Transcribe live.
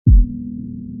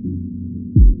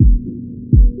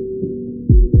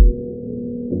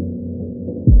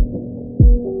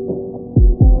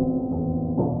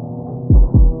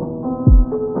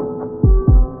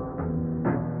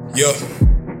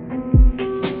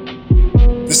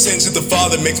The sins of the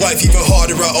father make life even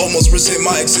harder. I almost resent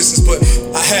my existence, but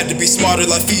I had to be smarter.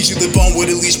 Like Fiji, the bone with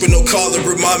a leash but no collar.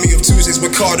 Remind me of Tuesdays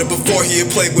with Carter before he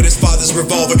had played with his father's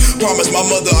revolver. Promised my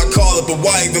mother I'd call her, but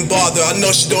why even bother? I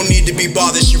know she don't need to be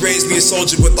bothered. She raised me a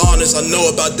soldier with honors. I know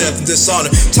about death and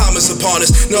dishonor. Time is upon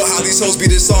us. Know how these hoes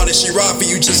be dishonest. She ride for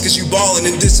you just cause you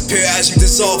ballin' and disappear as you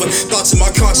dissolving. Thoughts in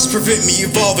my conscience prevent me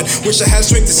evolving. Wish I had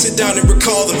strength to sit down and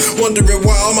recall them. Wondering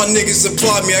why all my niggas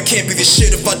applaud me. I can't be the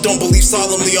shit if I don't believe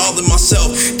solemnly all in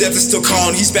myself. Death is still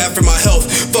calling, he's bad for my health.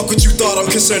 Fuck what you thought, I'm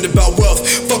concerned about wealth.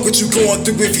 Fuck what you going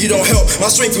through if you don't help. My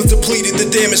strength was depleted, the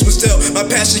damage was dealt. My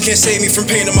passion can't save me from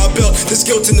pain in my belt. This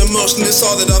guilt and emotion, that's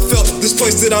all that I felt. This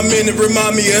place that I'm in, it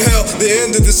remind me of hell. The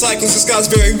end of the cycles, this guy's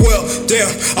very well. Damn,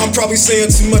 I'm probably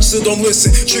saying too much, so don't listen.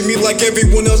 Treat me like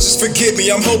everyone else, just forget me.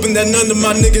 I'm hoping that none of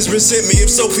my niggas resent me. If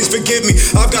so, please forgive me.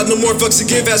 I've got no more fucks to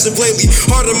give as of lately.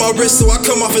 Hard on my wrist, so I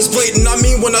come off as blatant. I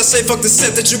mean when I say fuck the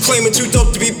set that you claiming, too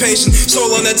dope to be patient.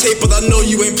 Soul on that tape, but I know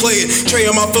you ain't playing. Trey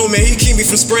on my phone, man, he keep me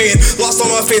from spraying. Lost on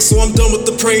my face, so I'm done with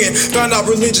the praying. Found out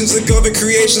religion's a governed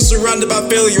creation, surrounded by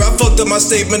failure. I fucked up my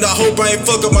statement, I hope I ain't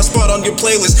fuck up my spot on your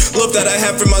playlist. Love that I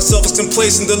have for myself is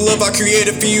complacent. The love I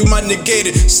created for you might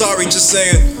negate it. Sorry, just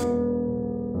saying.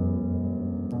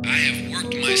 I have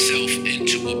worked myself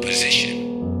into a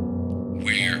position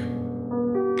where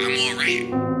I'm alright.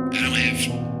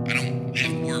 I don't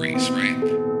have worries, right?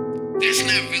 That's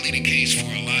not really the case for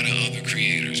a lot of other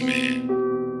creators, man.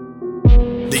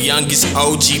 The youngest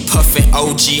OG, puffin'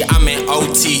 OG, I'm in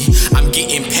OT. I'm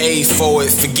getting paid for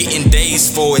it, forgetting days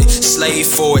for it, slave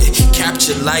for it.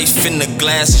 Capture life in the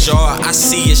glass jar, I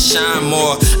see it shine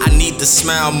more. I need to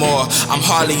smile more. I'm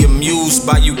hardly amused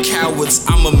by you cowards.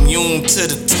 I'm immune to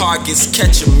the targets,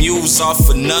 catch a muse off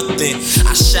for nothing.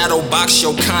 I shadow box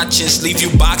your conscience, leave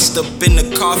you boxed up in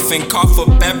the coffin. Cough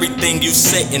up everything you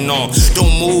sitting on.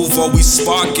 Don't move or we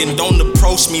sparking. Don't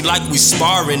approach me like we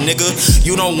sparring, nigga.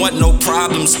 You don't want no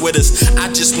problems with us.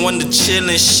 I just want to chill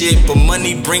and shit, but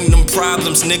money bring them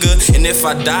problems, nigga. And if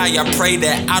I die, I pray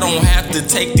that I don't have to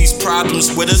take these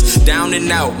problems with us. Down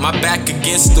and out, my back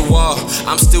against the wall.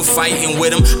 I'm still fighting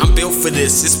with them. I'm built for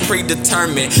this, it's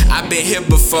predetermined. I've been here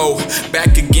before,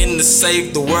 back again to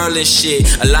save the world and shit.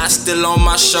 A lot still on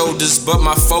my shoulders, but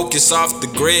my focus off the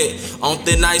grid. On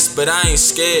thin ice, but I ain't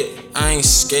scared. I ain't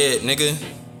scared, nigga.